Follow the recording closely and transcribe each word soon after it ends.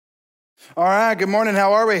All right, good morning.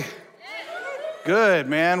 How are we? Good,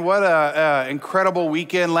 man. What a incredible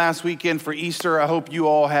weekend last weekend for Easter. I hope you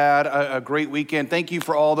all had a great weekend. Thank you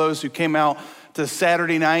for all those who came out to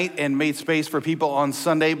Saturday night and made space for people on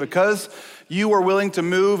Sunday. Because you were willing to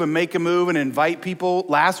move and make a move and invite people,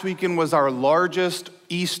 last weekend was our largest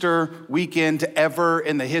Easter weekend ever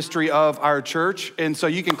in the history of our church. And so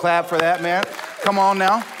you can clap for that, man. Come on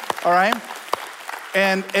now, all right?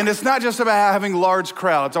 And it's not just about having large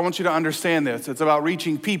crowds. I want you to understand this. It's about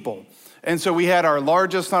reaching people. And so we had our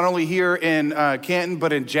largest, not only here in Canton,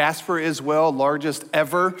 but in Jasper as well, largest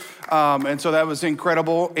ever. And so that was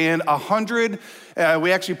incredible. And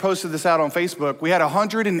we actually posted this out on Facebook. We had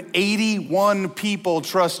 181 people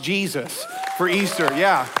trust Jesus for Easter,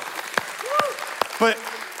 yeah. But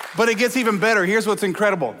it gets even better. Here's what's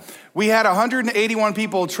incredible. We had 181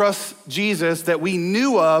 people trust Jesus that we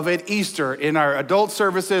knew of at Easter in our adult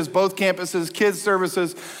services, both campuses, kids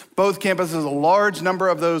services, both campuses. A large number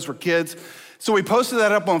of those were kids. So we posted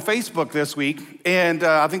that up on Facebook this week, and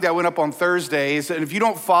I think that went up on Thursdays. And if you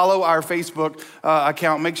don't follow our Facebook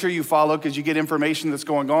account, make sure you follow because you get information that's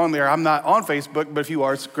going on there. I'm not on Facebook, but if you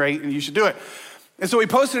are, it's great, and you should do it. And so we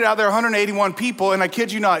posted it out there, 181 people, and I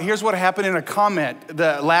kid you not, here's what happened in a comment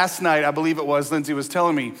last night, I believe it was, Lindsay was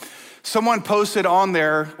telling me. Someone posted on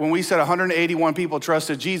there, when we said 181 people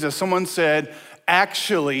trusted Jesus, someone said,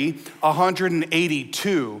 actually,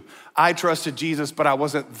 182. I trusted Jesus, but I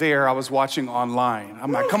wasn't there. I was watching online.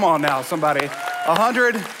 I'm like, come on now, somebody.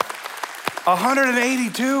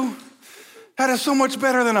 182? That is so much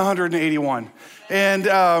better than 181.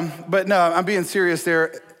 But no, I'm being serious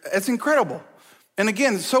there. It's incredible. And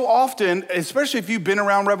again, so often, especially if you've been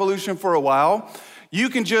around Revolution for a while, you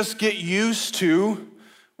can just get used to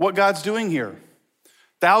what God's doing here.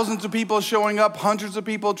 Thousands of people showing up, hundreds of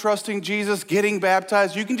people trusting Jesus, getting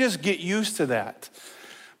baptized. You can just get used to that.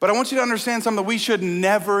 But I want you to understand something. We should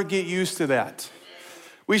never get used to that.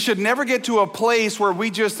 We should never get to a place where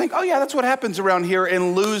we just think, oh yeah, that's what happens around here,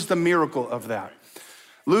 and lose the miracle of that.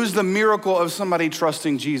 Lose the miracle of somebody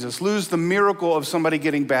trusting Jesus. Lose the miracle of somebody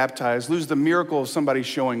getting baptized. Lose the miracle of somebody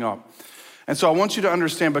showing up. And so I want you to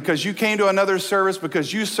understand, because you came to another service,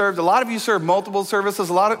 because you served, a lot of you served multiple services,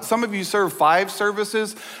 some of you served 5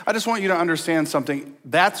 services. I just want you to understand something.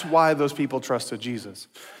 That's why those people trusted Jesus.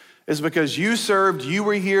 It's because you served, you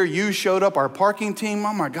were here, you showed up. Our parking team,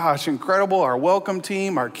 oh my gosh, incredible. Our welcome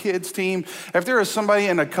team, our kids team. If there is somebody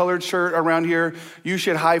in a colored shirt around here, you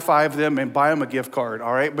should high five them and buy them a gift card,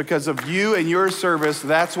 all right? Because of you and your service,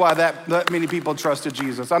 that's why that many people trusted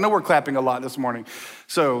Jesus. I know we're clapping a lot this morning,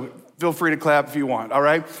 so feel free to clap if you want, all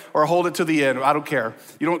right? Or hold it to the end, I don't care.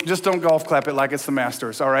 Just don't golf clap it like it's the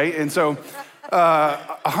Masters, all right? And so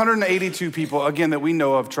 182 people, again, that we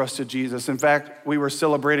know of trusted Jesus. In fact, we were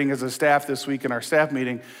celebrating as a staff this week in our staff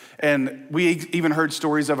meeting, and we even heard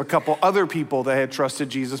stories of a couple other people that had trusted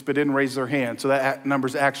Jesus but didn't raise their hand. So that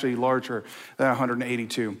number's actually larger than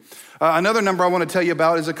 182. Another number I want to tell you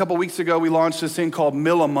about is a couple weeks ago, we launched this thing called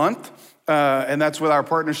Meal a Month. And that's with our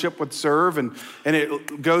partnership with Serve, and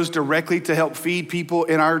it goes directly to help feed people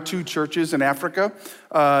in our 2 churches in Africa.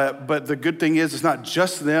 But the good thing is, it's not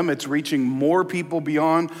just them, it's reaching more people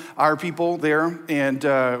beyond our people there. And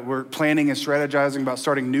we're planning and strategizing about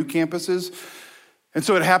starting new campuses. And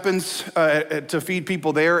so it happens to feed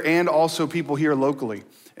people there and also people here locally.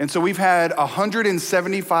 And so we've had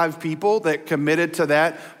 175 people that committed to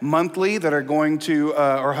that monthly that are going to,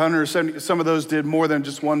 or 170, some of those did more than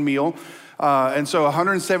just one meal. And so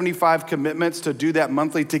 175 commitments to do that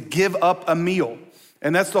monthly, to give up a meal.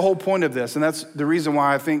 And that's the whole point of this. And that's the reason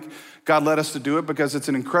why I think God led us to do it, because it's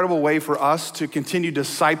an incredible way for us to continue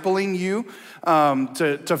discipling you,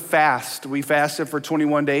 to fast. We fasted for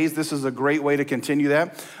 21 days. This is a great way to continue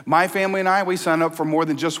that. My family and I, we signed up for more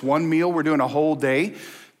than just one meal. We're doing a whole day,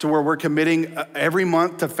 to where we're committing every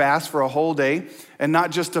month to fast for a whole day, and not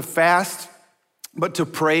just to fast, but to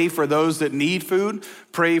pray for those that need food,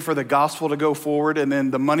 pray for the gospel to go forward, and then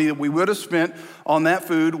the money that we would have spent on that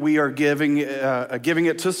food, we are giving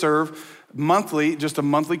it to Serve monthly, just a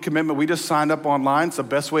monthly commitment. We just signed up online. It's the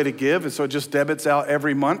best way to give, and so it just debits out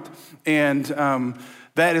every month, and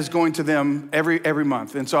that is going to them every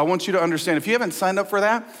month. And so I want you to understand, if you haven't signed up for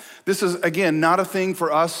that, this is, again, not a thing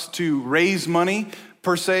for us to raise money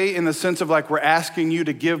per se, in the sense of like we're asking you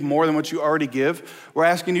to give more than what you already give. We're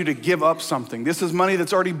asking you to give up something. This is money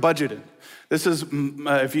that's already budgeted. This is,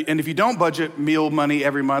 if you don't budget meal money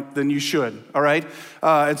every month, then you should, all right?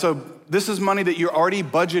 And so this is money that you're already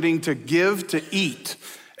budgeting to give to eat.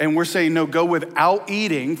 And we're saying, no, go without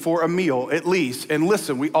eating for a meal at least. And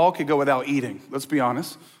listen, we all could go without eating, let's be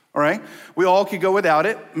honest. all right? We all could go without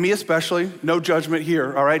it, me especially, no judgment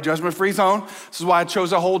here, all right? Judgment-free zone. This is why I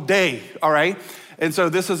chose a whole day, all right? And so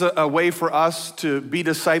this is a way for us to be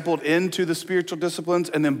discipled into the spiritual disciplines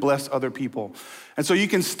and then bless other people. And so you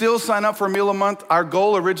can still sign up for a meal a month. Our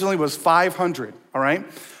goal originally was 500, all right?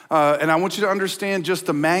 And I want you to understand just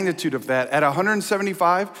the magnitude of that. At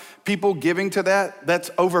 175 people giving to that,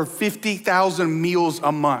 that's over 50,000 meals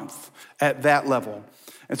a month at that level.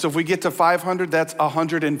 And so if we get to 500, that's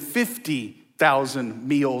 150,000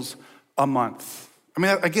 meals a month. I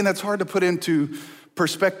mean, again, that's hard to put into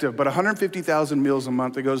perspective, but 150,000 meals a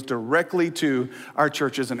month that goes directly to our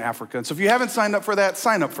churches in Africa. And so if you haven't signed up for that,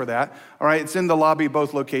 sign up for that. All right, it's in the lobby,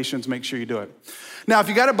 both locations. Make sure you do it. Now, if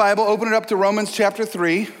you got a Bible, open it up to Romans chapter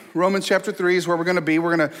 3. Romans chapter 3 is where we're going to be.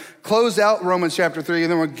 We're going to close out Romans chapter 3,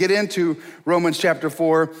 and then we'll get into Romans chapter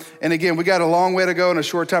 4. And again, we got a long way to go and a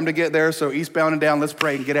short time to get there, so eastbound and down, let's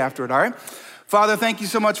pray and get after it, all right? Father, thank you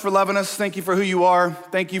so much for loving us. Thank you for who you are.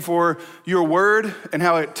 Thank you for your word and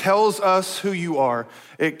how it tells us who you are.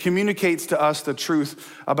 It communicates to us the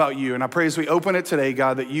truth about you. And I pray as we open it today,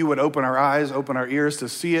 God, that you would open our eyes, open our ears to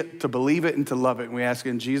see it, to believe it, and to love it. And we ask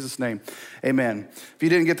in Jesus' name, amen. If you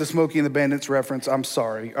didn't get the Smokey and the Bandits reference, I'm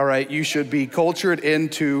sorry, all right? You should be cultured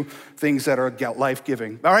into things that are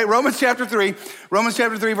life-giving. All right, Romans chapter 3,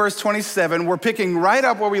 verse 27. We're picking right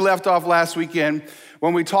up where we left off last weekend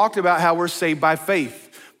when we talked about how we're saved by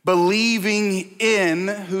faith, believing in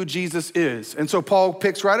who Jesus is. And so Paul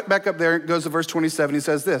picks right back up there, goes to verse 27, he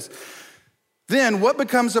says this, then what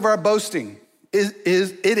becomes of our boasting? It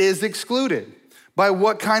is excluded. By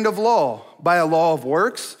what kind of law? By a law of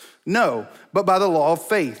works? No, but by the law of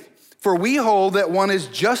faith. For we hold that one is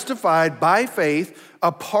justified by faith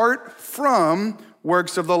apart from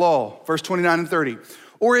works of the law. Verse 29 and 30.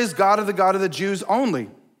 Or is God the God of the Jews only?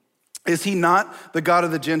 Is he not the God of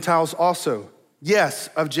the Gentiles also? Yes,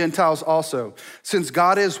 of Gentiles also, since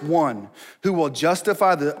God is one who will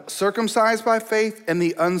justify the circumcised by faith and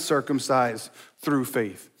the uncircumcised through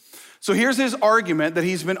faith. So here's his argument that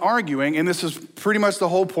he's been arguing, and this is pretty much the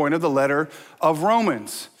whole point of the letter of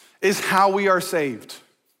Romans, is how we are saved.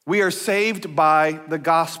 We are saved by the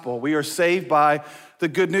gospel. We are saved by the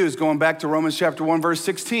good news. Going back to Romans chapter 1, verse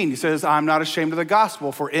 16, he says, I'm not ashamed of the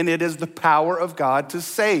gospel, for in it is the power of God to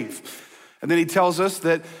save. And then he tells us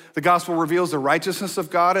that the gospel reveals the righteousness of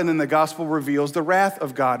God, and then the gospel reveals the wrath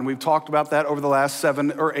of God. And we've talked about that over the last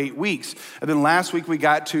 7 or 8 weeks. And then last week we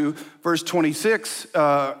got to verse 26,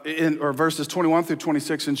 or verses 21 through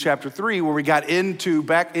 26 in chapter 3, where we got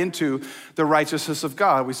back into the righteousness of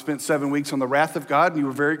God. We spent 7 weeks on the wrath of God, and you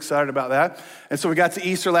were very excited about that. And so we got to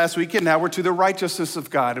Easter last weekend. Now we're to the righteousness of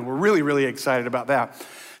God, and we're really, really excited about that.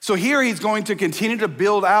 So here he's going to continue to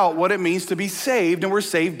build out what it means to be saved, and we're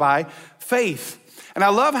saved by faith. And I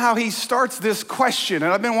love how he starts this question,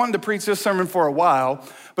 and I've been wanting to preach this sermon for a while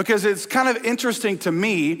because it's kind of interesting to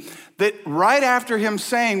me that right after him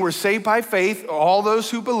saying we're saved by faith, all those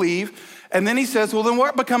who believe, and then he says, well, then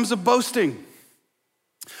what becomes of boasting?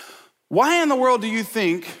 Why in the world do you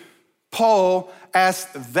think Paul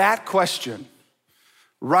asked that question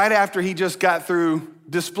right after he just got through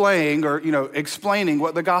displaying or, explaining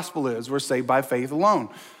what the gospel is? We're saved by faith alone.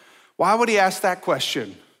 Why would he ask that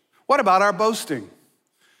question? What about our boasting?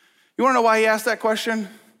 You wanna know why he asked that question?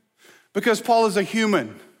 Because Paul is a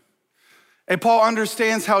human, and Paul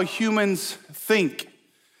understands how humans think.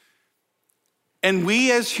 And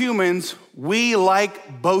we as humans, we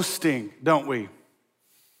like boasting, don't we?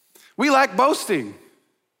 We like boasting.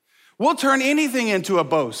 We'll turn anything into a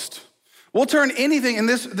boast. We'll turn anything, and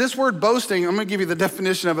this word boasting, I'm gonna give you the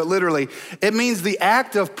definition of it literally. It means the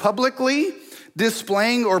act of publicly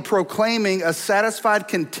displaying or proclaiming a satisfied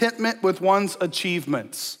contentment with one's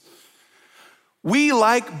achievements. We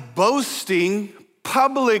like boasting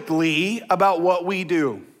publicly about what we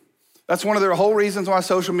do. That's one of the whole reasons why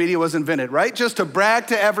social media was invented, right? Just to brag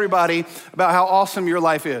to everybody about how awesome your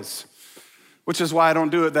life is, which is why I don't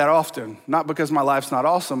do it that often. Not because my life's not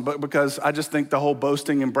awesome, but because I just think the whole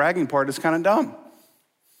boasting and bragging part is kind of dumb.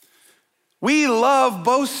 We love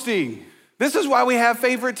boasting. This is why we have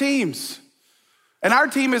favorite teams. And our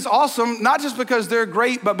team is awesome, not just because they're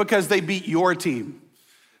great, but because they beat your team.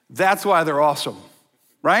 That's why they're awesome,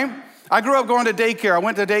 right? I grew up going to daycare. I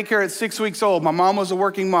went to daycare at 6 weeks old. My mom was a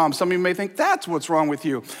working mom. Some of you may think that's what's wrong with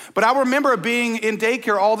you. But I remember being in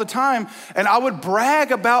daycare all the time, and I would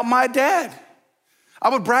brag about my dad. I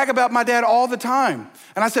would brag about my dad all the time.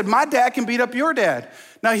 And I said, my dad can beat up your dad.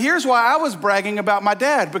 Now here's why I was bragging about my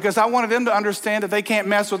dad, because I wanted them to understand that they can't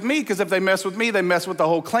mess with me, because if they mess with me, they mess with the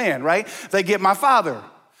whole clan, right? They get my father.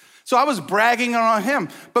 So I was bragging on him.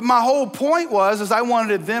 But my whole point was I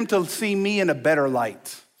wanted them to see me in a better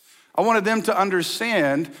light. I wanted them to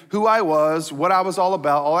understand who I was, what I was all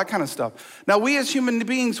about, all that kind of stuff. Now, we as human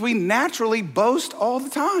beings, we naturally boast all the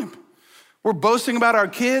time. We're boasting about our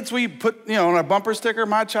kids. We put, on our bumper sticker,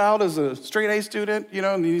 my child is a straight A student,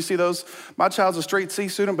 and you see those, my child's a straight C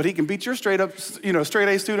student, but he can beat your straight A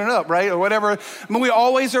student up, right? Or whatever. I mean, we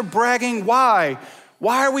always are bragging. Why?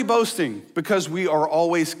 Why are we boasting? Because we are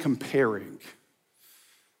always comparing.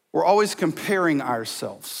 We're always comparing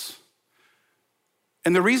ourselves.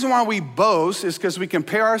 And the reason why we boast is because we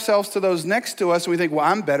compare ourselves to those next to us and we think, well,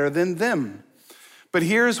 I'm better than them. But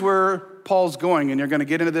here's where Paul's going, and you're going to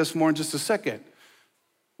get into this more in just a second.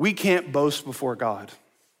 We can't boast before God.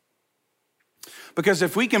 Because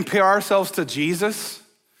if we compare ourselves to Jesus,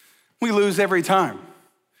 we lose every time.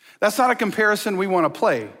 That's not a comparison we want to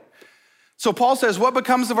play. So Paul says, what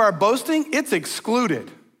becomes of our boasting? It's excluded.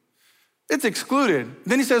 It's excluded.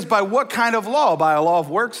 Then he says, by what kind of law? By a law of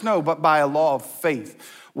works? No, but by a law of faith.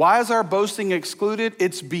 Why is our boasting excluded?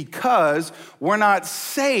 It's because we're not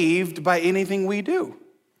saved by anything we do.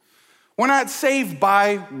 We're not saved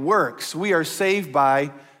by works. We are saved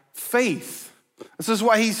by faith. This is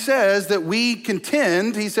why he says that we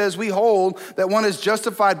contend, he says we hold that one is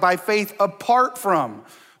justified by faith apart from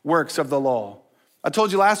works of the law. I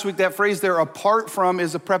told you last week that phrase there, apart from,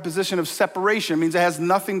 is a preposition of separation. It means it has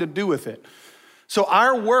nothing to do with it. So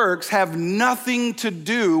our works have nothing to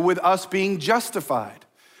do with us being justified.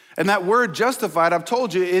 And that word justified, I've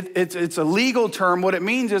told you, it's a legal term. What it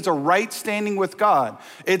means is a right standing with God.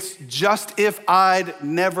 It's just if I'd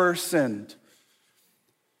never sinned.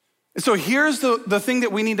 So here's the thing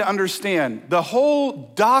that we need to understand. The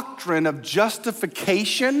whole doctrine of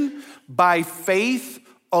justification by faith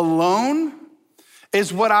alone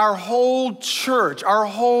is what our whole church, our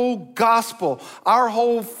whole gospel, our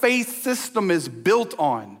whole faith system is built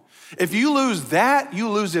on. If you lose that, you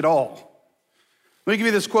lose it all. Let me give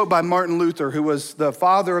you this quote by Martin Luther, who was the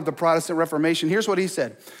father of the Protestant Reformation. Here's what he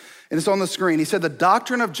said, and it's on the screen. He said, the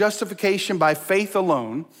doctrine of justification by faith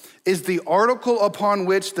alone is the article upon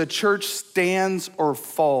which the church stands or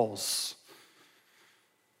falls.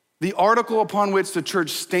 The article upon which the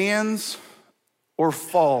church stands or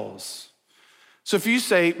falls. So if you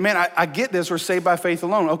say, man, I get this, we're saved by faith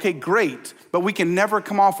alone. Okay, great, but we can never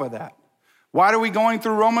come off of that. Why are we going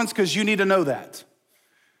through Romans? Because you need to know that.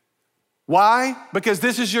 Why? Because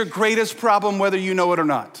this is your greatest problem, whether you know it or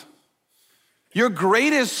not. Your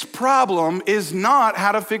greatest problem is not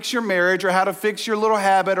how to fix your marriage or how to fix your little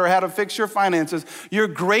habit or how to fix your finances. Your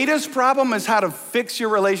greatest problem is how to fix your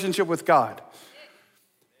relationship with God.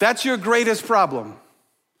 That's your greatest problem.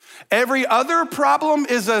 Every other problem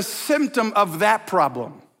is a symptom of that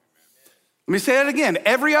problem. Let me say that again.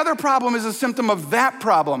 Every other problem is a symptom of that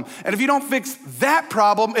problem. And if you don't fix that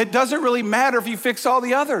problem, it doesn't really matter if you fix all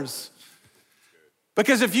the others.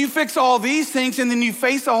 Because if you fix all these things and then you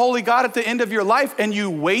face a holy God at the end of your life and you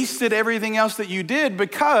wasted everything else that you did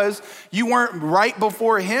because you weren't right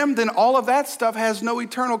before him, then all of that stuff has no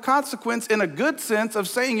eternal consequence in a good sense of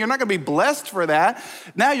saying you're not gonna be blessed for that.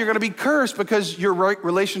 Now you're gonna be cursed because your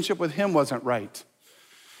relationship with him wasn't right.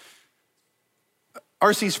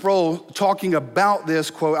 R.C. Sproul, talking about this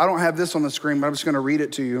quote, I don't have this on the screen, but I'm just gonna read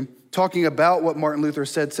it to you. Talking about what Martin Luther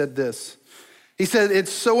said this. He said,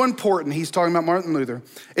 it's so important, he's talking about Martin Luther,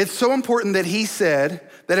 it's so important that he said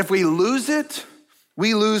that if we lose it,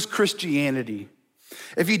 we lose Christianity.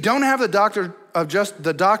 If you don't have the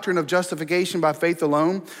doctrine of justification by faith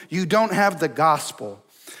alone, you don't have the gospel.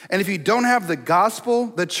 And if you don't have the gospel,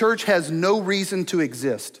 the church has no reason to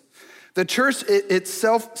exist. The church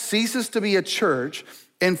itself ceases to be a church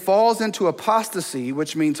and falls into apostasy,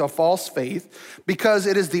 which means a false faith, because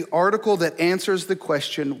it is the article that answers the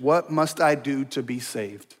question, what must I do to be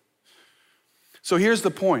saved? So here's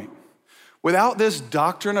the point. Without this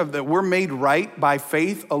doctrine of that we're made right by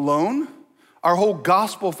faith alone, our whole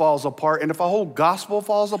gospel falls apart. And if a whole gospel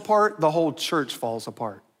falls apart, the whole church falls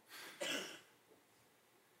apart.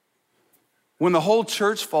 When the whole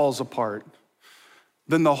church falls apart,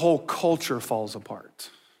 then the whole culture falls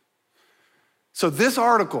apart. So this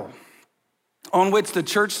article on which the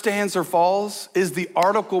church stands or falls is the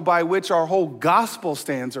article by which our whole gospel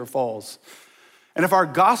stands or falls. And if our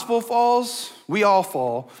gospel falls, we all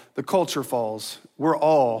fall. The culture falls. We're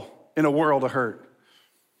all in a world of hurt.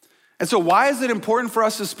 And so why is it important for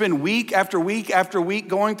us to spend week after week after week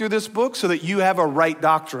going through this book? So that you have a right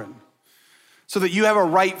doctrine, so that you have a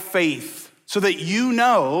right faith, so that you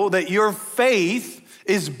know that your faith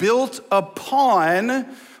is built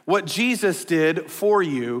upon what Jesus did for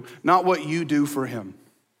you, not what you do for him.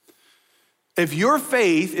 If your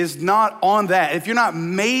faith is not on that, if you're not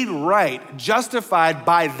made right, justified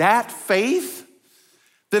by that faith,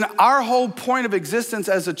 then our whole point of existence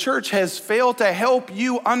as a church has failed to help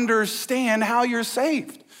you understand how you're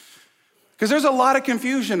saved. Because there's a lot of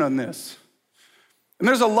confusion on this. And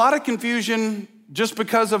there's a lot of confusion just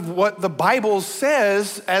because of what the Bible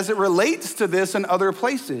says as it relates to this in other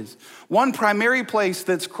places. One primary place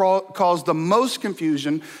that's caused the most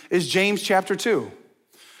confusion is James chapter 2.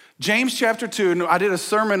 James chapter 2, and I did a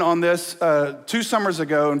sermon on this 2 summers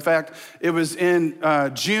ago. In fact, it was in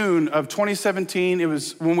June of 2017. It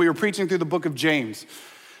was when we were preaching through the book of James.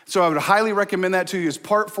 So I would highly recommend that to you. It's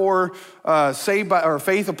part 4, saved by, or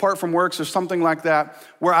faith apart from works or something like that,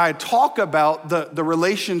 where I talk about the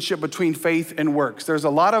relationship between faith and works. There's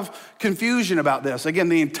a lot of confusion about this. Again,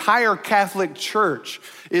 the entire Catholic Church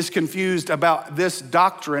is confused about this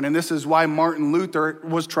doctrine, and this is why Martin Luther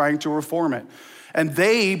was trying to reform it. And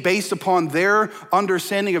they, based upon their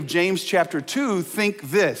understanding of James chapter 2, think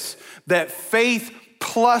this, that faith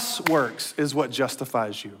plus works is what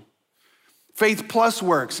justifies you. Faith plus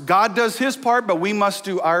works. God does his part, but we must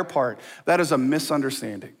do our part. That is a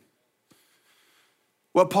misunderstanding.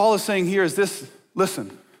 What Paul is saying here is this,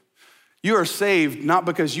 listen, you are saved not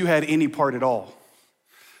because you had any part at all.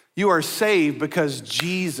 You are saved because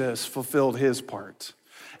Jesus fulfilled his part.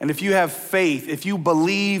 And if you have faith, if you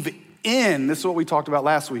believe in, this is what we talked about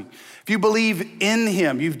last week. If you believe in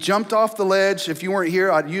him, you've jumped off the ledge. If you weren't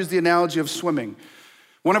here, I'd use the analogy of swimming.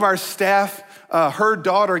 One of our staff, her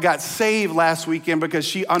daughter got saved last weekend because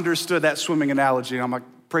she understood that swimming analogy. And I'm like,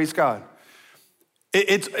 praise God.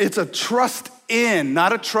 It's a trust in,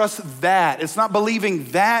 not a trust that. It's not believing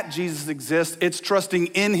that Jesus exists. It's trusting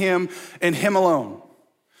in him and him alone.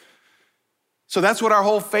 So that's what our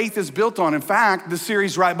whole faith is built on. In fact, the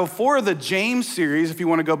series right before the James series, if you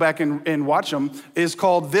want to go back and watch them, is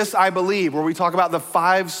called This I Believe, where we talk about the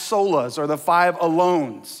 5 solas or the 5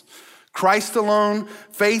 alones. Christ alone,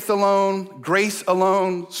 faith alone, grace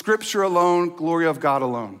alone, scripture alone, glory of God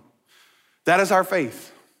alone. That is our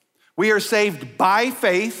faith. We are saved by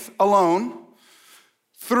faith alone,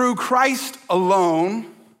 through Christ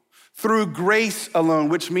alone, through grace alone,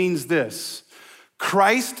 which means this.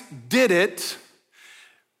 Christ did it.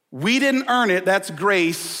 We didn't earn it. That's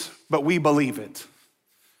grace, but we believe it.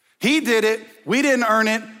 He did it. We didn't earn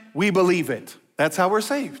it. We believe it. That's how we're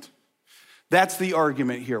saved. That's the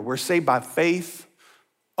argument here. We're saved by faith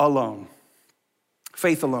alone.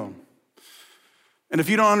 Faith alone. And if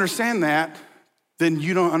you don't understand that, then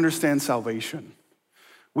you don't understand salvation.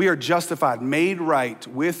 We are justified, made right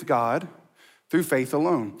with God through faith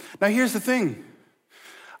alone. Now here's the thing.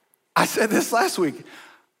 I said this last week.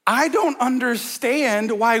 I don't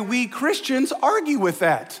understand why we Christians argue with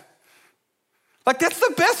that. Like, that's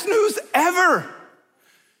the best news ever.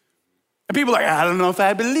 And people are like, I don't know if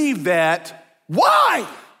I believe that. Why?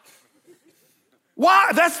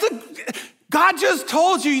 Why? God just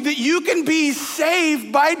told you that you can be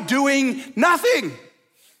saved by doing nothing.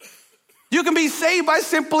 You can be saved by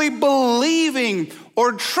simply believing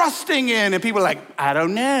or trusting in. And people are like, I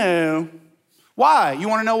don't know. Why? You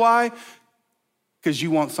want to know why? Because you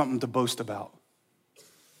want something to boast about.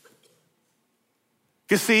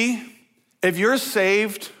 Because see, if you're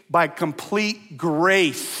saved by complete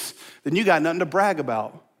grace, then you got nothing to brag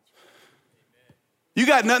about. You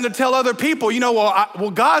got nothing to tell other people. You know,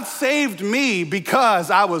 well, God saved me because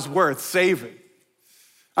I was worth saving.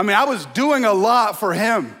 I mean, I was doing a lot for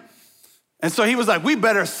him. And so he was like, we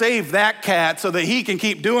better save that cat so that he can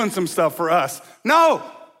keep doing some stuff for us. No.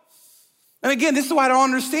 And again, this is why I don't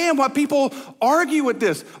understand why people argue with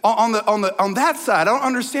this on that side. I don't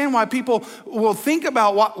understand why people will think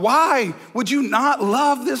about why would you not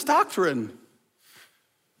love this doctrine?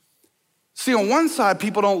 See, on one side,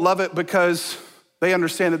 people don't love it because they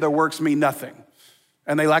understand that their works mean nothing.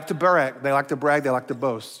 And they like to brag, they like to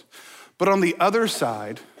boast. But on the other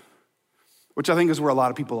side, which I think is where a lot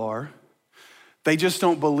of people are, they just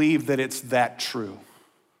don't believe that it's that true.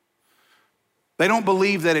 They don't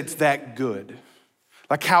believe that it's that good.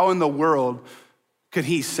 Like, how in the world could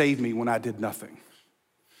he save me when I did nothing?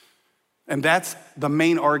 And that's the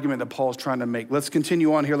main argument that Paul's trying to make. Let's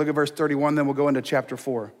continue on here. Look at verse 31, then we'll go into chapter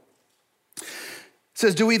 4. It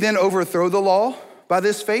says, do we then overthrow the law by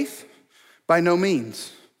this faith? By no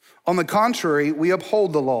means. On the contrary, we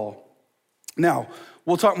uphold the law. Now,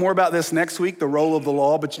 we'll talk more about this next week, the role of the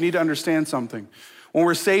law, but you need to understand something. When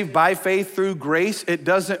we're saved by faith through grace, it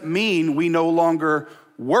doesn't mean we no longer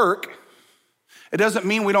work. It doesn't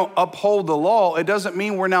mean we don't uphold the law. It doesn't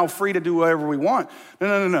mean we're now free to do whatever we want.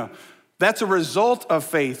 No. That's a result of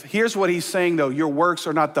faith. Here's what he's saying though, your works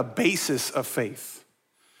are not the basis of faith.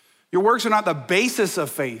 Your works are not the basis of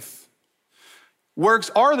faith. Works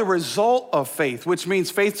are the result of faith, which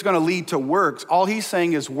means faith's gonna lead to works. All he's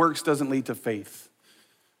saying is works doesn't lead to faith.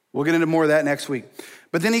 We'll get into more of that next week.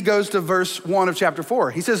 But then he goes to verse 1 of chapter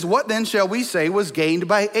 4. He says, what then shall we say was gained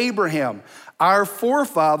by Abraham, our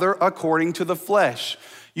forefather according to the flesh?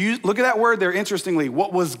 You look at that word there, interestingly,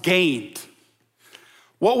 what was gained?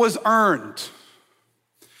 What was earned?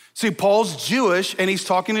 See, Paul's Jewish and he's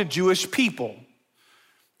talking to Jewish people.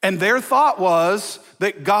 And their thought was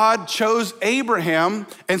that God chose Abraham.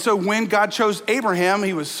 And so when God chose Abraham,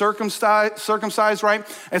 he was circumcised, right?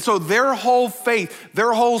 And so their whole faith,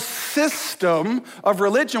 their whole system of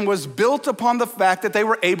religion was built upon the fact that they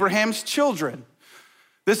were Abraham's children.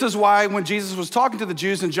 This is why when Jesus was talking to the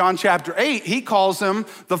Jews in John chapter 8, he calls them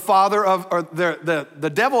the father of, or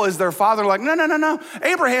the devil is their father. Like, no,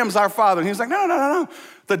 Abraham's our father. And he was like, no,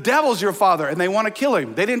 the devil's your father. And they want to kill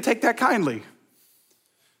him. They didn't take that kindly.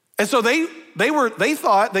 And so they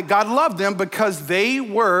thought that God loved them because they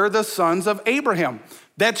were the sons of Abraham.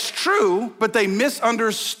 That's true, but they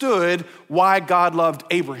misunderstood why God loved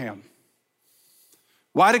Abraham.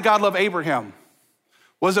 Why did God love Abraham?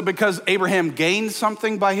 Was it because Abraham gained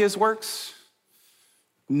something by his works?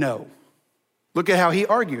 No. Look at how he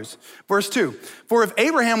argues. Verse 2, for if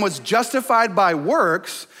Abraham was justified by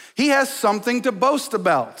works, he has something to boast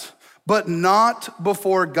about, but not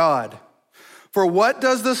before God. For what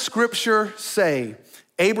does the scripture say?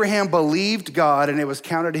 Abraham believed God and it was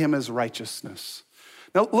counted to him as righteousness.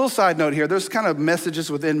 Now, a little side note here. There's kind of messages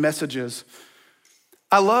within messages.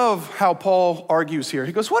 I love how Paul argues here.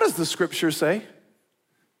 He goes, what does the scripture say?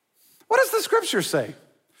 What does the scripture say?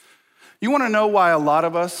 You want to know why a lot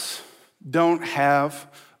of us don't have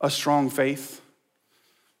a strong faith?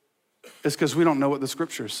 It's because we don't know what the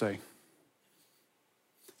scriptures say.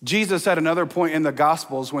 Jesus at another point in the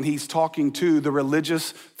Gospels when he's talking to the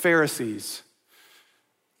religious Pharisees,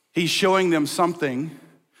 he's showing them something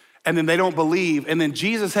and then they don't believe. And then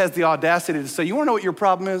Jesus has the audacity to say, you wanna know what your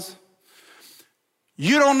problem is?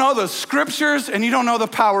 You don't know the scriptures and you don't know the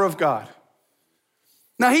power of God.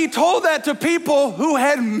 Now he told that to people who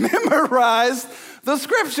had memorized the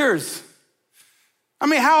scriptures. I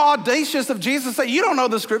mean, how audacious of Jesus to say, you don't know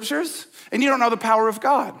the scriptures and you don't know the power of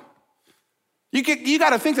God. You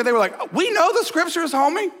got to think that they were like, we know the scriptures,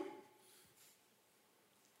 homie.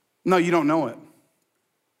 No, you don't know it.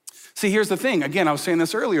 See, here's the thing. Again, I was saying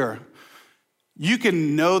this earlier. You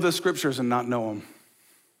can know the scriptures and not know them.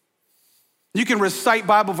 You can recite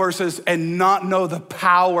Bible verses and not know the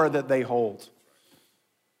power that they hold.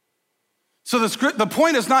 So the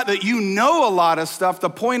point is not that you know a lot of stuff. The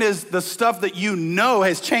point is the stuff that you know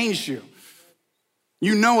has changed you.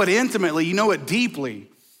 You know it intimately. You know it deeply.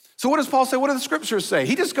 So what does Paul say? What do the scriptures say?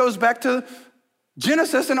 He just goes back to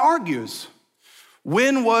Genesis and argues.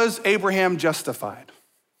 When was Abraham justified?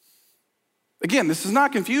 Again, this is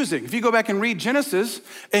not confusing. If you go back and read Genesis,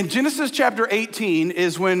 in Genesis chapter 18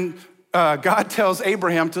 is when God tells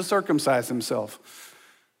Abraham to circumcise himself.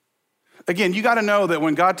 Again, you gotta know that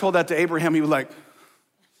when God told that to Abraham, he was like,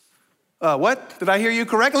 what? Did I hear you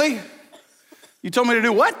correctly? You told me to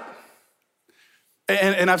do what?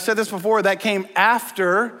 And I've said this before, that came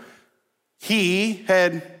after he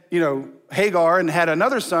had, Hagar and had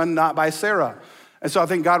another son, not by Sarah. And so I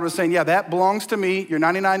think God was saying, yeah, that belongs to me. You're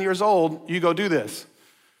 99 years old. You go do this.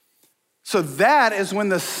 So that is when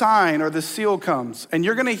the sign or the seal comes. And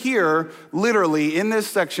you're going to hear literally in this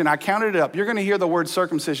section, I counted it up, you're going to hear the word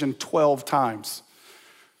circumcision 12 times.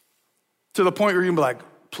 To the point where you're going to be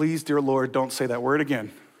like, please, dear Lord, don't say that word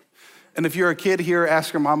again. And if you're a kid here,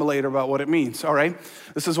 ask your mama later about what it means, all right?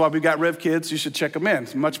 This is why we've got Rev Kids. You should check them in.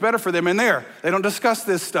 It's much better for them in there. They don't discuss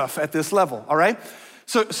this stuff at this level, all right?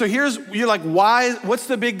 So you're like, why, what's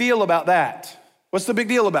the big deal about that? What's the big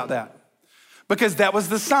deal about that? Because that was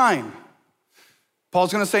the sign.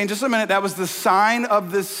 Paul's gonna say in just a minute, that was the sign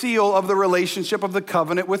of the seal of the relationship of the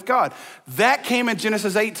covenant with God. That came in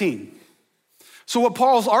Genesis 18. So what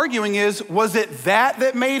Paul's arguing is, was it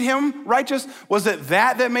that made him righteous? Was it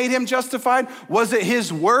that made him justified? Was it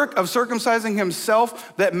his work of circumcising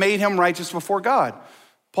himself that made him righteous before God?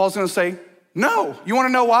 Paul's gonna say, no. You wanna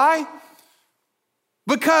know why?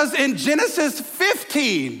 Because in Genesis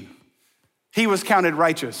 15, he was counted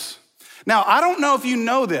righteous. Now, I don't know if you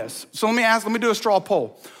know this, so let me do a straw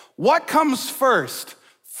poll. What comes first,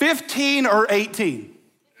 15 or 18?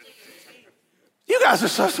 You guys are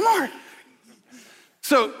so smart.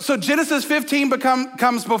 So Genesis 15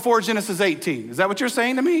 comes before Genesis 18. Is that what you're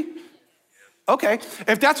saying to me? Okay,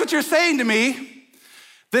 if that's what you're saying to me,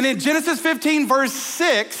 then in Genesis 15 verse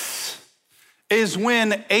 6 is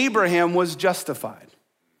when Abraham was justified.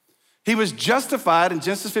 He was justified in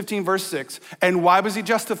Genesis 15, verse 6. And why was he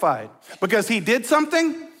justified? Because he did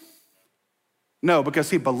something? No, because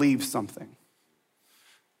he believed something.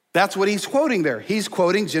 That's what he's quoting there. He's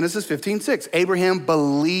quoting Genesis 15, 6. Abraham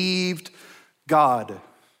believed God.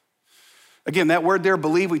 Again, that word there,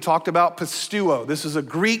 believe, we talked about pisteuo. This is a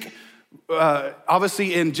Greek,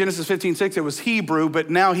 obviously in Genesis 15, 6, it was Hebrew, but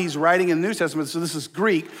now he's writing in the New Testament, so this is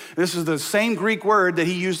Greek. This is the same Greek word that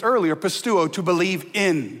he used earlier, pisteuo, to believe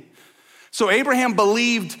in. So Abraham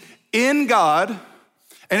believed in God,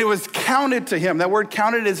 and it was counted to him. That word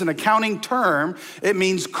counted is an accounting term. It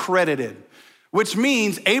means credited, which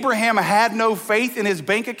means Abraham had no faith in his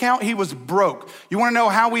bank account. He was broke. You wanna know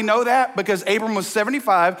how we know that? Because Abram was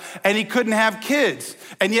 75 and he couldn't have kids.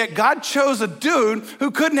 And yet God chose a dude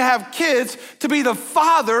who couldn't have kids to be the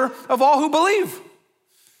father of all who believe.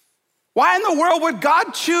 Why in the world would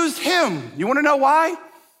God choose him? You wanna know why?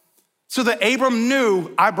 So that Abram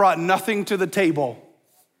knew, I brought nothing to the table.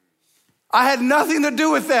 I had nothing to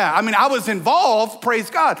do with that. I mean, I was involved, praise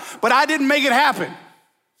God, but I didn't make it happen.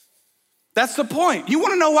 That's the point. You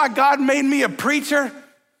wanna know why God made me a preacher?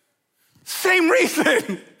 Same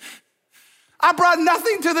reason. I brought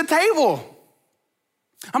nothing to the table.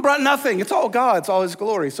 I brought nothing. It's all God, it's all his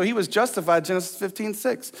glory. So he was justified, Genesis 15,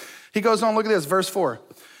 6. He goes on, look at this, verse 4.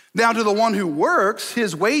 Now to the one who works,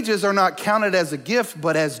 his wages are not counted as a gift,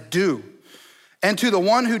 but as due. And to the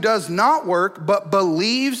one who does not work, but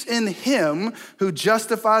believes in him who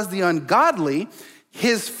justifies the ungodly,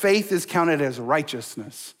 his faith is counted as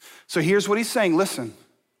righteousness. So here's what he's saying, listen.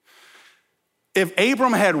 If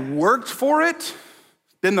Abram had worked for it,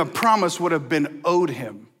 then the promise would have been owed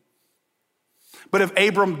him. But if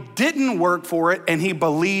Abram didn't work for it and he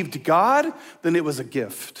believed God, then it was a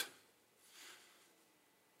gift.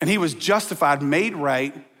 And he was justified, made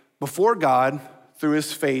right before God through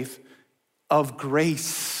his faith of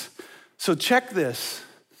grace. So check this.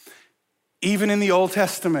 Even in the Old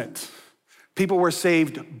Testament, people were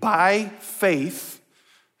saved by faith,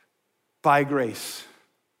 by grace.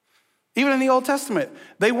 Even in the Old Testament,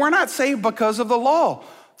 they were not saved because of the law.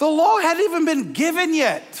 The law hadn't even been given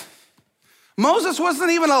yet. Moses wasn't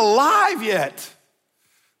even alive yet.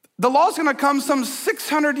 The law's gonna come some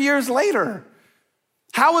 600 years later.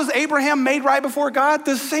 How was Abraham made right before God?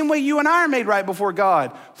 The same way you and I are made right before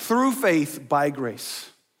God, through faith by grace.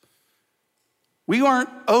 We aren't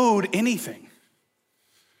owed anything.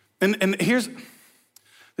 And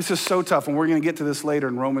this is so tough, and we're gonna get to this later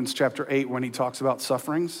in Romans chapter 8 when he talks about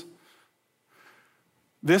sufferings.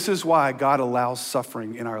 This is why God allows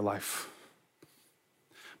suffering in our life.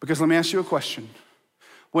 Because let me ask you a question.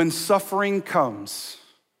 When suffering comes,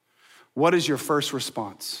 what is your first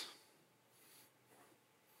response?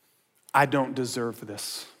 I don't deserve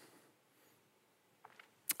this.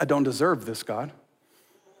 I don't deserve this, God.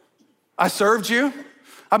 I served you.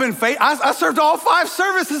 I've been faithful. I served all 5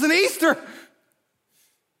 services in Easter.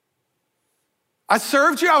 I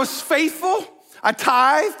served you. I was faithful. I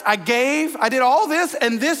tithed. I gave. I did all this,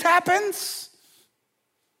 and this happens.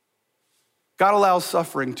 God allows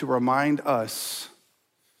suffering to remind us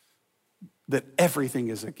that everything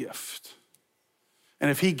is a gift.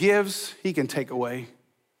 And if he gives, he can take away.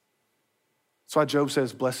 That's why Job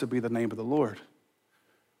says, blessed be the name of the Lord.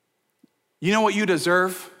 You know what you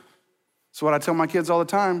deserve? That's what I tell my kids all the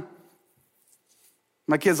time.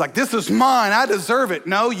 My kid's like, this is mine, I deserve it.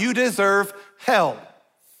 No, you deserve hell.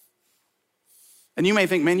 And you may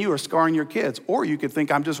think, man, you are scarring your kids. Or you could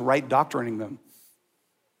think I'm just right doctrining them.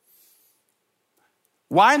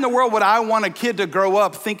 Why in the world would I want a kid to grow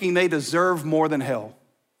up thinking they deserve more than hell?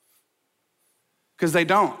 Because they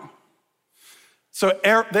don't. So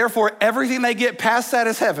therefore, everything they get past that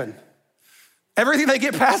is heaven. Everything they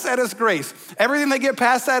get past that is grace. Everything they get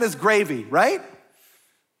past that is gravy, right?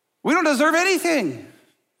 We don't deserve anything.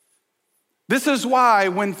 This is why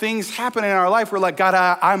when things happen in our life, we're like,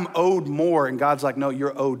 God, I'm owed more. And God's like, no,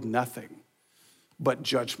 you're owed nothing but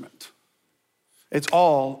judgment. It's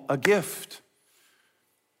all a gift.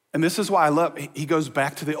 And this is why I love, he goes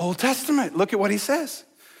back to the Old Testament. Look at what he says.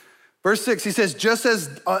 Verse 6, he says, just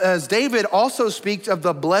as David also speaks of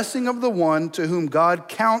the blessing of the one to whom God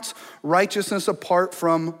counts righteousness apart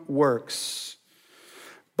from works.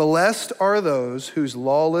 Blessed are those whose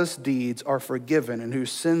lawless deeds are forgiven and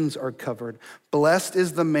whose sins are covered. Blessed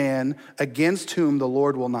is the man against whom the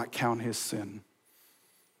Lord will not count his sin.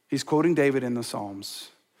 He's quoting David in the Psalms.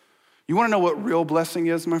 You wanna know what real blessing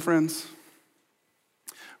is, my friends?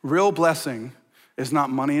 Real blessing is not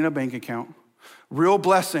money in a bank account. Real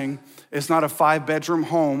blessing is not a 5-bedroom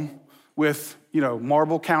home with,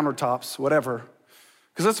 marble countertops, whatever.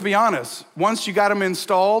 Because let's be honest, once you got them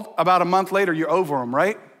installed, about a month later, you're over them,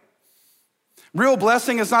 right? Real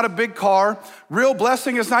blessing is not a big car. Real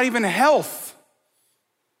blessing is not even health.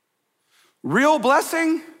 Real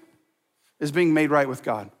blessing is being made right with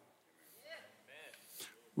God.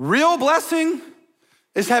 Real blessing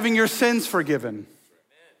is having your sins forgiven.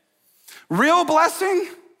 Real blessing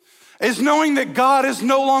is knowing that God is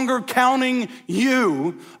no longer counting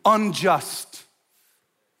you unjust.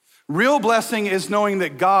 Real blessing is knowing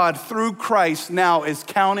that God, through Christ, now is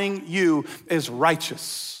counting you as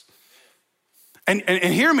righteous. And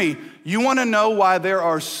hear me, you wanna know why there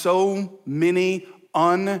are so many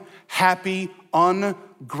unhappy,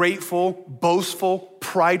 ungrateful, boastful,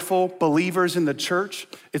 prideful believers in the church?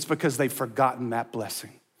 It's because they've forgotten that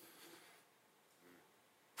blessing.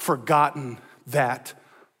 Forgotten that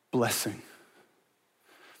blessing.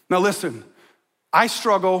 Now listen, I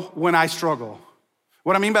struggle when I struggle.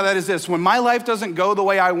 What I mean by that is this: when my life doesn't go the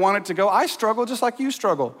way I want it to go, I struggle just like you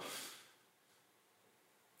struggle.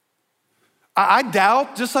 I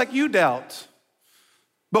doubt just like you doubt.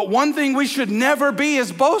 But one thing we should never be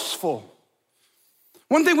is boastful.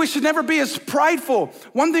 One thing we should never be is prideful.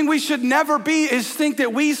 One thing we should never be is think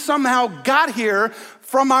that we somehow got here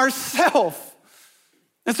from ourselves.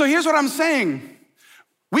 And so here's what I'm saying.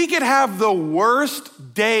 We could have the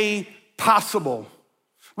worst day possible.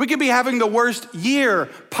 We could be having the worst year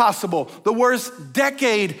possible, the worst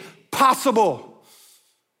decade possible.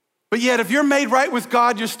 But yet, if you're made right with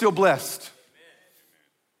God, you're still blessed.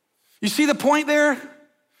 You see the point there?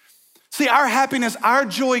 See, our happiness, our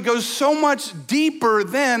joy goes so much deeper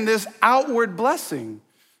than this outward blessing.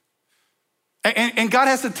 And God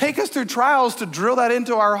has to take us through trials to drill that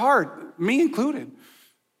into our heart, me included.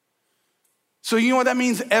 So you know what that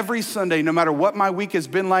means? Every Sunday, no matter what my week has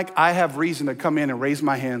been like, I have reason to come in and raise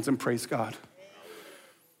my hands and praise God.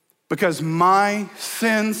 Because my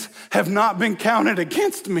sins have not been counted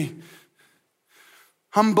against me.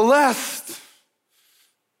 I'm blessed.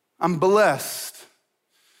 I'm blessed.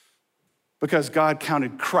 Because God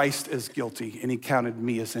counted Christ as guilty and he counted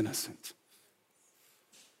me as innocent.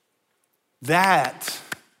 That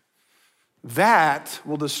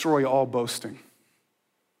will destroy all boasting.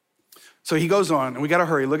 So he goes on, and we gotta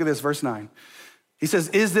hurry. Look at this, verse 9. He says,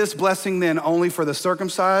 is this blessing then only for the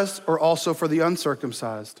circumcised or also for the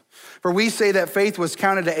uncircumcised? For we say that faith was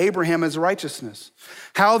counted to Abraham as righteousness.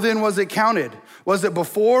 How then was it counted? Was it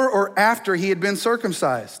before or after he had been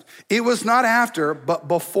circumcised? It was not after, but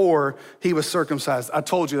before he was circumcised. I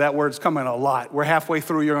told you that word's coming a lot. We're halfway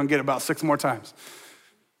through, you're gonna get it about 6 more times.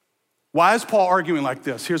 Why is Paul arguing like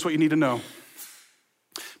this? Here's what you need to know.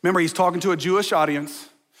 Remember, he's talking to a Jewish audience,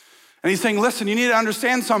 and he's saying, listen, you need to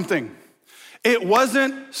understand something. It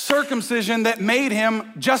wasn't circumcision that made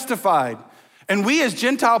him justified. And we as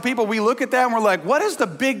Gentile people, we look at that and we're like, what is the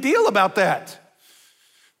big deal about that?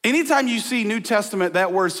 Anytime you see New Testament,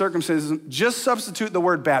 that word circumcision, just substitute the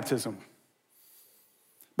word baptism.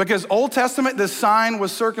 Because Old Testament, the sign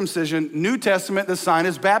was circumcision. New Testament, the sign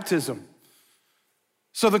is baptism.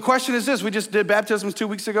 So the question is this, we just did baptisms 2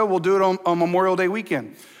 weeks ago, we'll do it on Memorial Day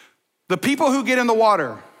weekend. The people who get in the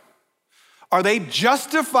water, are they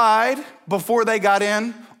justified before they got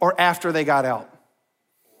in or after they got out?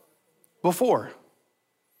 Before.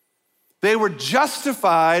 They were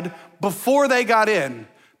justified before they got in,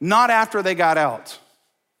 not after they got out.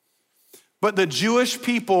 But the Jewish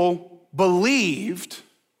people believed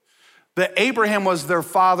that Abraham was their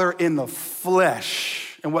father in the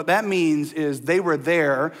flesh. And what that means is they were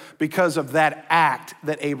there because of that act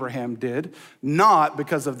that Abraham did, not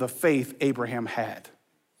because of the faith Abraham had.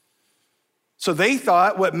 So they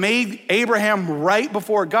thought what made Abraham right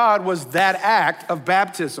before God was that act of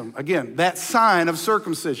baptism. Again, that sign of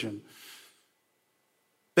circumcision.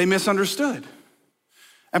 They misunderstood.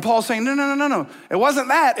 And Paul's saying, no. It wasn't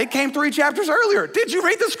that. It came 3 chapters earlier. Did you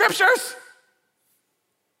read the scriptures?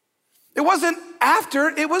 It wasn't after,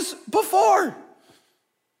 it was before.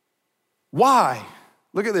 Why?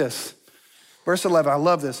 Look at this. Verse 11, I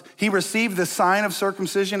love this. He received the sign of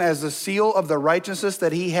circumcision as the seal of the righteousness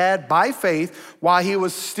that he had by faith while he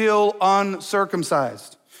was still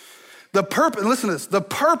uncircumcised. The purpose, listen to this, the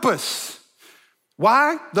purpose.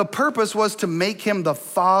 Why? The purpose was to make him the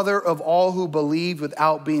father of all who believed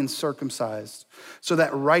without being circumcised, so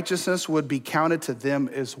that righteousness would be counted to them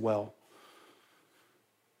as well.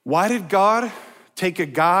 Why did God take a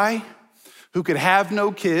guy who could have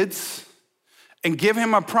no kids and give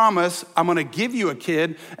him a promise, I'm gonna give you a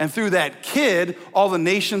kid, and through that kid, all the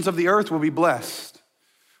nations of the earth will be blessed?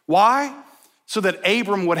 Why? So that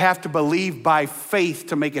Abram would have to believe by faith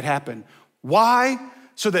to make it happen. Why?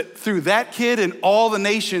 So that through that kid and all the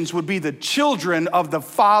nations would be the children of the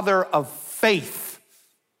father of faith.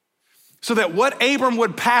 So that what Abram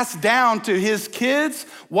would pass down to his kids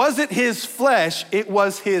wasn't his flesh, it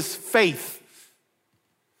was his faith.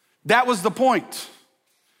 That was the point.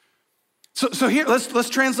 So here, let's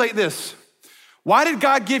translate this. Why did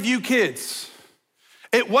God give you kids?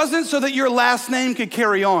 It wasn't so that your last name could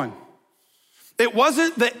carry on. It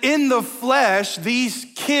wasn't that in the flesh, these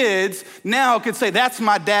kids now could say, that's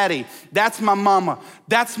my daddy, that's my mama,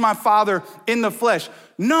 that's my father in the flesh.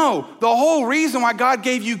 No, the whole reason why God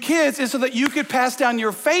gave you kids is so that you could pass down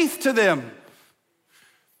your faith to them,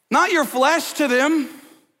 not your flesh to them.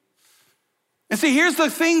 And see, here's the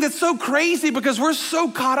thing that's so crazy because we're so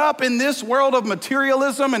caught up in this world of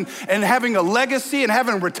materialism and having a legacy and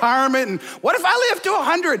having retirement. And what if I live to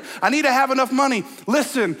 100? I need to have enough money.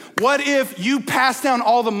 Listen, what if you pass down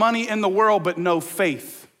all the money in the world but no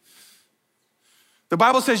faith? The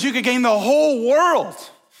Bible says you could gain the whole world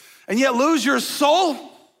and yet lose your soul.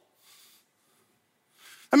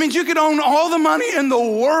 That means you could own all the money in the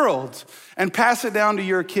world and pass it down to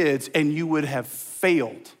your kids and you would have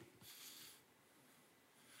failed.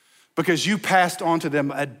 Because you passed on to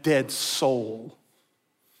them a dead soul.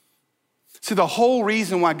 See, the whole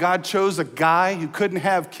reason why God chose a guy who couldn't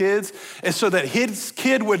have kids is so that his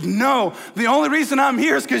kid would know the only reason I'm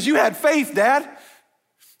here is because you had faith, Dad.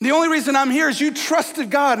 The only reason I'm here is you trusted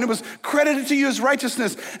God and it was credited to you as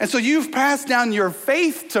righteousness. And so you've passed down your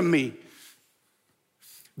faith to me.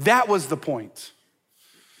 That was the point.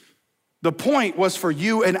 The point was for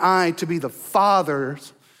you and I to be the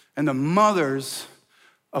fathers and the mothers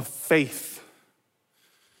of faith.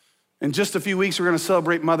 In just a few weeks, we're gonna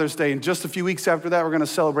celebrate Mother's Day. In just a few weeks after that, we're gonna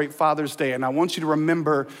celebrate Father's Day. And I want you to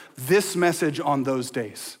remember this message on those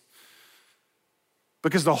days.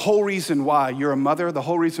 Because the whole reason why you're a mother, the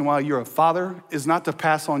whole reason why you're a father is not to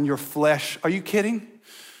pass on your flesh. Are you kidding?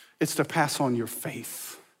 It's to pass on your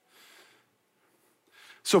faith.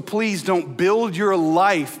 So please don't build your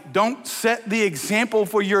life. Don't set the example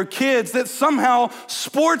for your kids that somehow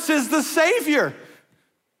sports is the savior.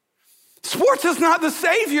 Sports is not the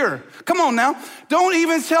savior. Come on now. Don't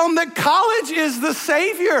even tell them that college is the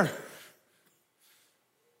savior.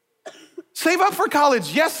 Save up for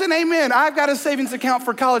college. Yes and amen. I've got a savings account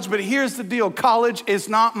for college, but here's the deal. College is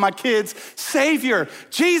not my kid's savior.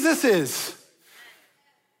 Jesus is.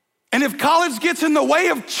 And if college gets in the way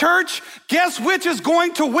of church, guess which is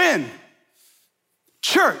going to win?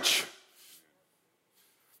 Church.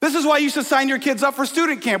 This is why you should sign your kids up for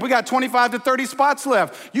student camp. We got 25 to 30 spots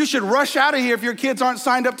left. You should rush out of here if your kids aren't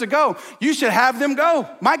signed up to go. You should have them go.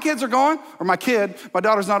 My kids are going, or my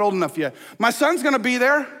daughter's not old enough yet. My son's gonna be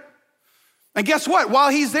there. And guess what? While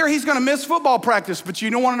he's there, he's gonna miss football practice. But you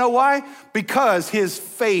don't wanna know why? Because his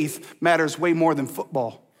faith matters way more than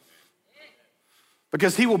football.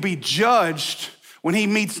 Because he will be judged when he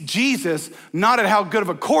meets Jesus, not at how good of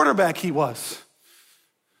a quarterback he was,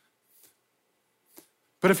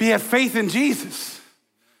 but if he had faith in Jesus.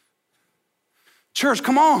 Church,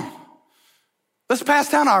 come on. Let's pass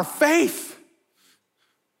down our faith.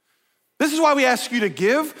 This is why we ask you to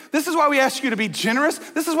give. This is why we ask you to be generous.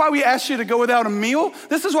 This is why we ask you to go without a meal.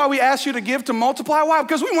 This is why we ask you to give, to multiply. Why?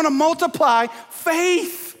 Because we want to multiply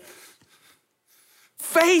faith.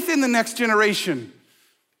 Faith in the next generation.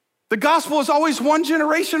 The gospel is always one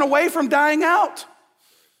generation away from dying out.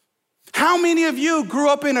 How many of you grew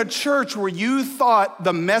up in a church where you thought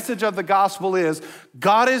the message of the gospel is,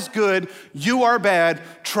 God is good, you are bad,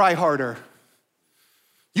 try harder?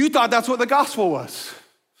 You thought that's what the gospel was.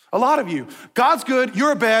 A lot of you. God's good,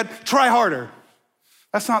 you're bad, try harder.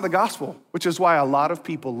 That's not the gospel, which is why a lot of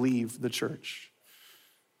people leave the church.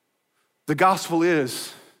 The gospel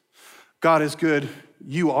is, God is good,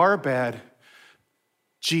 you are bad,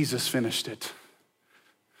 Jesus finished it.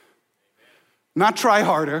 Not try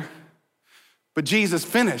harder, but Jesus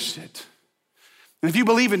finished it. And if you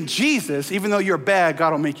believe in Jesus, even though you're bad,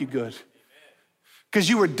 God will make you good. Because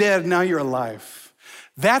you were dead, now you're alive.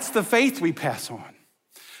 That's the faith we pass on.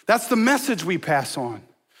 That's the message we pass on.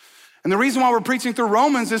 And the reason why we're preaching through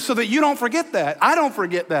Romans is so that you don't forget that. I don't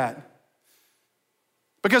forget that.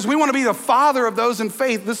 Because we want to be the father of those in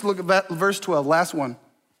faith. Let's look at that, verse 12, last one.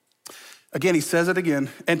 Again, he says it again,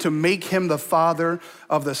 and to make him the father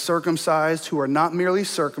of the circumcised who are not merely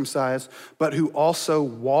circumcised, but who also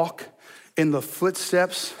walk in the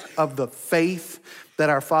footsteps of the faith that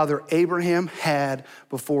our father Abraham had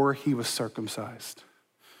before he was circumcised.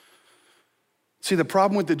 See, the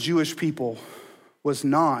problem with the Jewish people was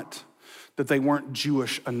not that they weren't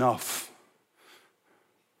Jewish enough.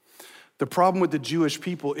 The problem with the Jewish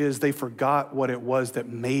people is they forgot what it was that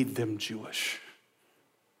made them Jewish.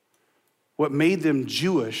 What made them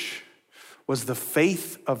Jewish was the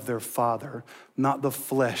faith of their father, not the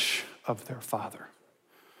flesh of their father.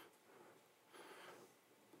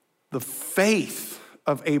 The faith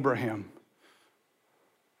of Abraham.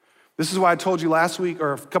 This is why I told you last week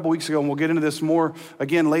or a couple weeks ago, and we'll get into this more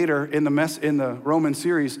again later in the Roman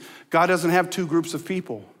series. God doesn't have two groups of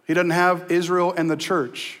people. He doesn't have Israel and the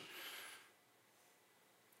church.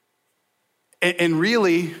 And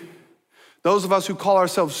really, those of us who call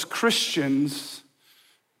ourselves Christians,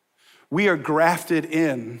 we are grafted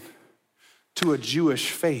in to a Jewish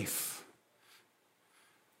faith.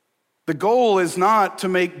 The goal is not to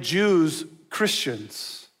make Jews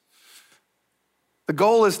Christians. The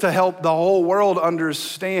goal is to help the whole world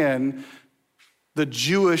understand the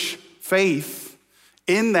Jewish faith,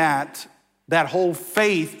 in that whole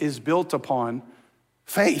faith is built upon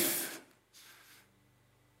faith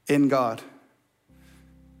in God.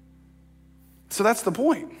 So that's the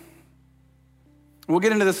point. We'll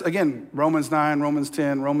get into this again, Romans 9, Romans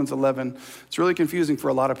 10, Romans 11. It's really confusing for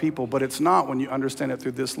a lot of people, but it's not when you understand it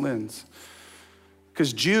through this lens.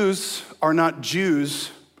 Because Jews are not Jews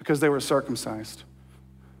because they were circumcised.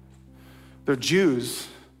 They're Jews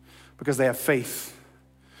because they have faith,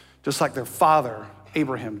 just like their father,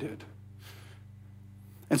 Abraham, did.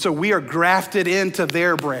 And so we are grafted into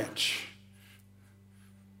their branch.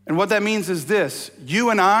 And what that means is this: you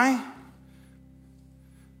and I,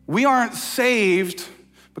 we aren't saved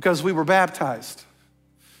because we were baptized.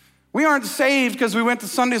 We aren't saved because we went to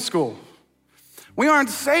Sunday school. We aren't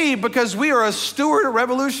saved because we are a steward of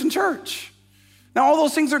Revolution Church. Now, all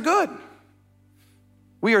those things are good.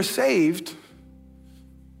 We are saved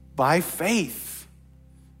by faith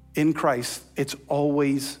in Christ. It's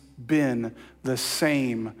always been the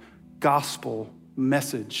same gospel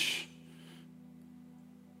message.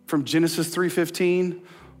 From Genesis 3:15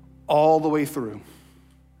 all the way through.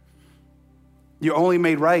 You're only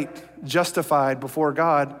made right, justified before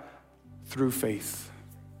God through faith.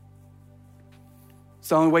 It's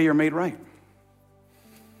the only way you're made right.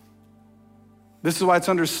 This is why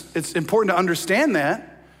it's important to understand that.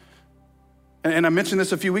 And I mentioned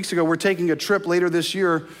this a few weeks ago. We're taking a trip later this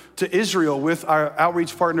year to Israel with our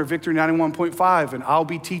outreach partner, Victory 91.5, and I'll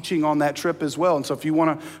be teaching on that trip as well. And so if you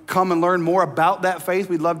want to come and learn more about that faith,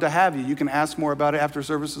 we'd love to have you. You can ask more about it after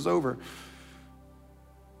service is over.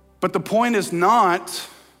 But the point is not,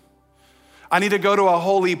 I need to go to a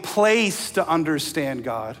holy place to understand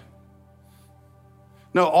God.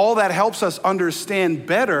 No, all that helps us understand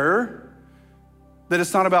better that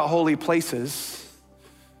it's not about holy places.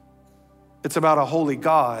 It's about a holy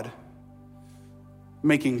God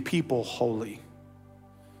making people holy.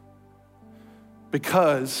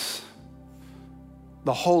 Because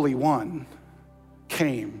the Holy One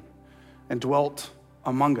came and dwelt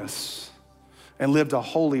among us and lived a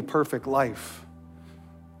holy, perfect life,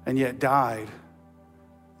 and yet died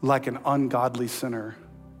like an ungodly sinner,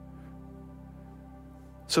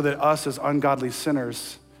 so that us as ungodly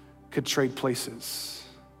sinners could trade places.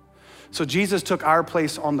 So Jesus took our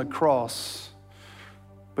place on the cross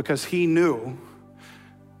because he knew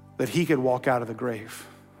that he could walk out of the grave,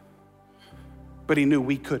 but he knew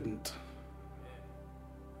we couldn't.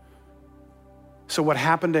 So what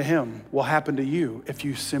happened to him will happen to you if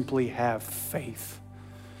you simply have faith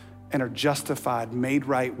and are justified, made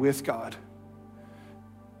right with God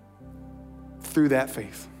through that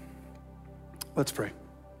faith. Let's pray.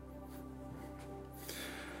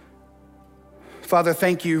 Father,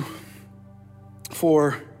 thank you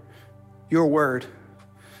for your word,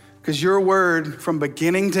 because your word from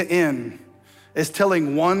beginning to end is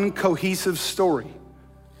telling one cohesive story.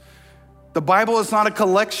 The Bible is not a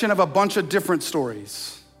collection of a bunch of different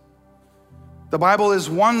stories. The Bible is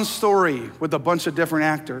one story with a bunch of different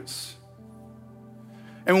actors.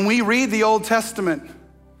 And when we read the Old Testament,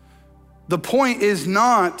 the point is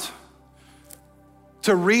not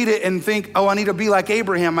to read it and think, oh, I need to be like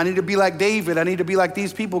Abraham, I need to be like David, I need to be like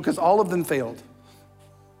these people, because all of them failed.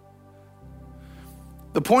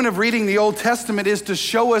 The point of reading the Old Testament is to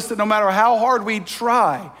show us that no matter how hard we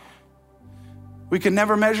try, we can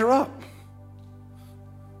never measure up.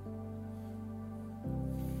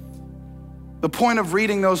 The point of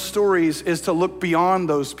reading those stories is to look beyond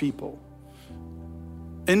those people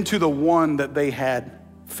into the one that they had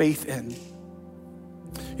faith in.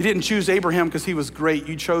 You didn't choose Abraham because he was great.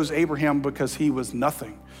 You chose Abraham because he was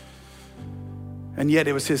nothing. And yet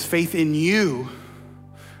it was his faith in you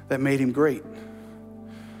that made him great.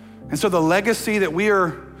 And so the legacy that we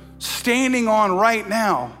are standing on right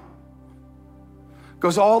now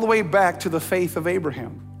goes all the way back to the faith of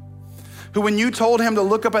Abraham, who, when you told him to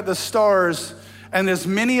look up at the stars, and as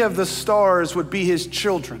many of the stars would be his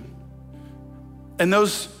children, and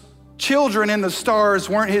those children in the stars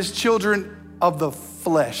weren't his children of the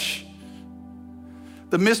flesh,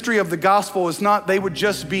 The mystery of the gospel is not they would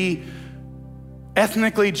just be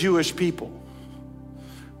ethnically Jewish people,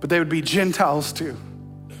 but they would be Gentiles too.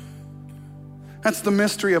 That's the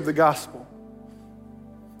mystery of the gospel.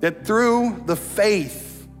 That through the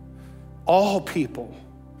faith, all people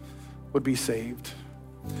would be saved.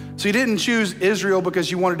 So you didn't choose Israel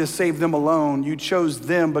because you wanted to save them alone. You chose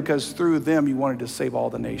them because through them you wanted to save all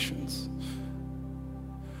the nations.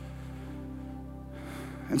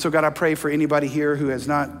 And so God, I pray for anybody here who has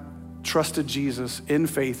not trusted Jesus in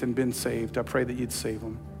faith and been saved. I pray that you'd save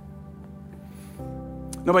them.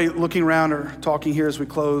 Nobody looking around or talking here as we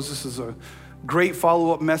close. This is a great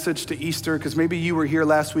follow-up message to Easter, because maybe you were here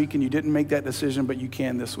last week and you didn't make that decision, but you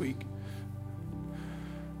can this week.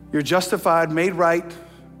 You're justified, made right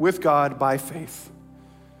with God by faith,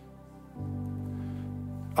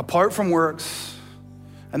 apart from works.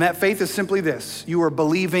 And that faith is simply this: you are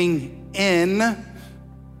believing in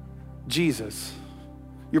Jesus.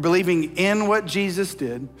 You're believing in what Jesus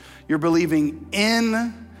did. You're believing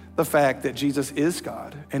in the fact that Jesus is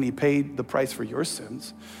God and he paid the price for your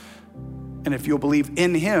sins. And if you'll believe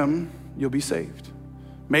in him, you'll be saved,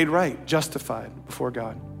 made right, justified before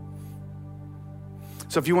God.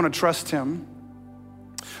 So if you want to trust him,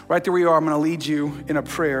 right there where you are, I'm going to lead you in a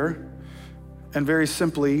prayer. And very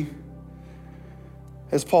simply,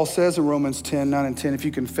 as Paul says in Romans 10, 9 and 10, if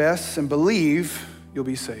you confess and believe, you'll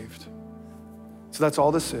be saved. So that's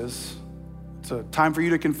all this is. It's a time for you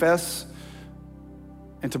to confess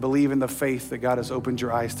and to believe in the faith that God has opened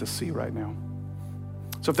your eyes to see right now.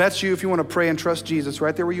 So if that's you, if you want to pray and trust Jesus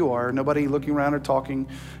right there where you are, nobody looking around or talking,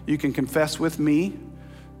 you can confess with me.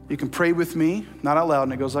 You can pray with me, not out loud,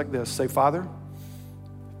 and it goes like this. Say, Father,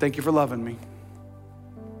 thank you for loving me.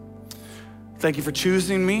 Thank you for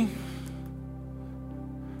choosing me.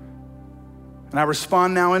 And I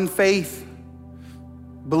respond now in faith.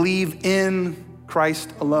 Believe in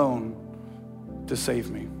Christ alone to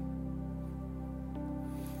save me.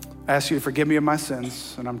 I ask you to forgive me of my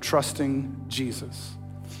sins, and I'm trusting Jesus.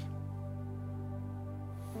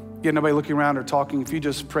 Again, nobody looking around or talking. If you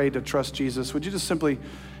just prayed to trust Jesus, would you just simply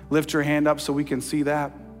lift your hand up so we can see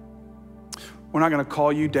that? We're not going to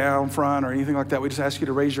call you down front or anything like that. We just ask you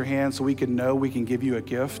to raise your hand so we can know we can give you a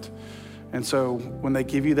gift. And so when they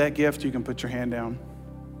give you that gift, you can put your hand down.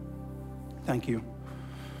 Thank you.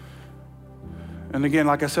 And again,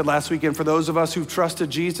 like I said last weekend, for those of us who've trusted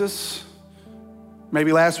Jesus,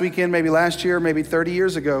 maybe last weekend, maybe last year, maybe 30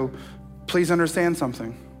 years ago, please understand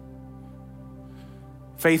something.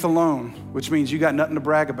 Faith alone, which means you got nothing to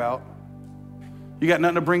brag about. You got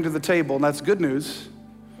nothing to bring to the table, and that's good news.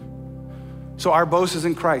 So our boast is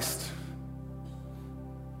in Christ.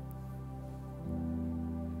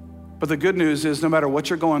 But the good news is no matter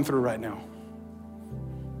what you're going through right now,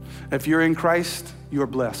 if you're in Christ, you are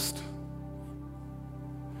blessed.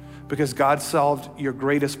 Because God solved your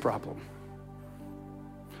greatest problem.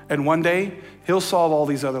 And one day, he'll solve all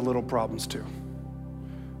these other little problems too.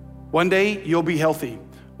 One day, you'll be healthy.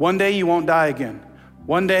 One day, you won't die again.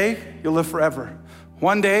 One day, you'll live forever.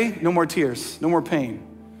 One day, no more tears, no more pain.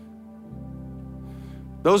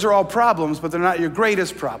 Those are all problems, but they're not your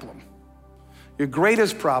greatest problem. Your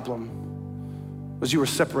greatest problem was you were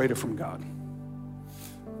separated from God.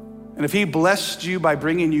 And if he blessed you by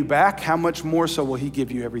bringing you back, how much more so will he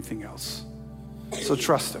give you everything else? So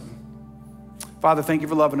trust him. Father, thank you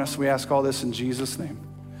for loving us. We ask all this in Jesus' name.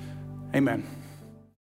 Amen.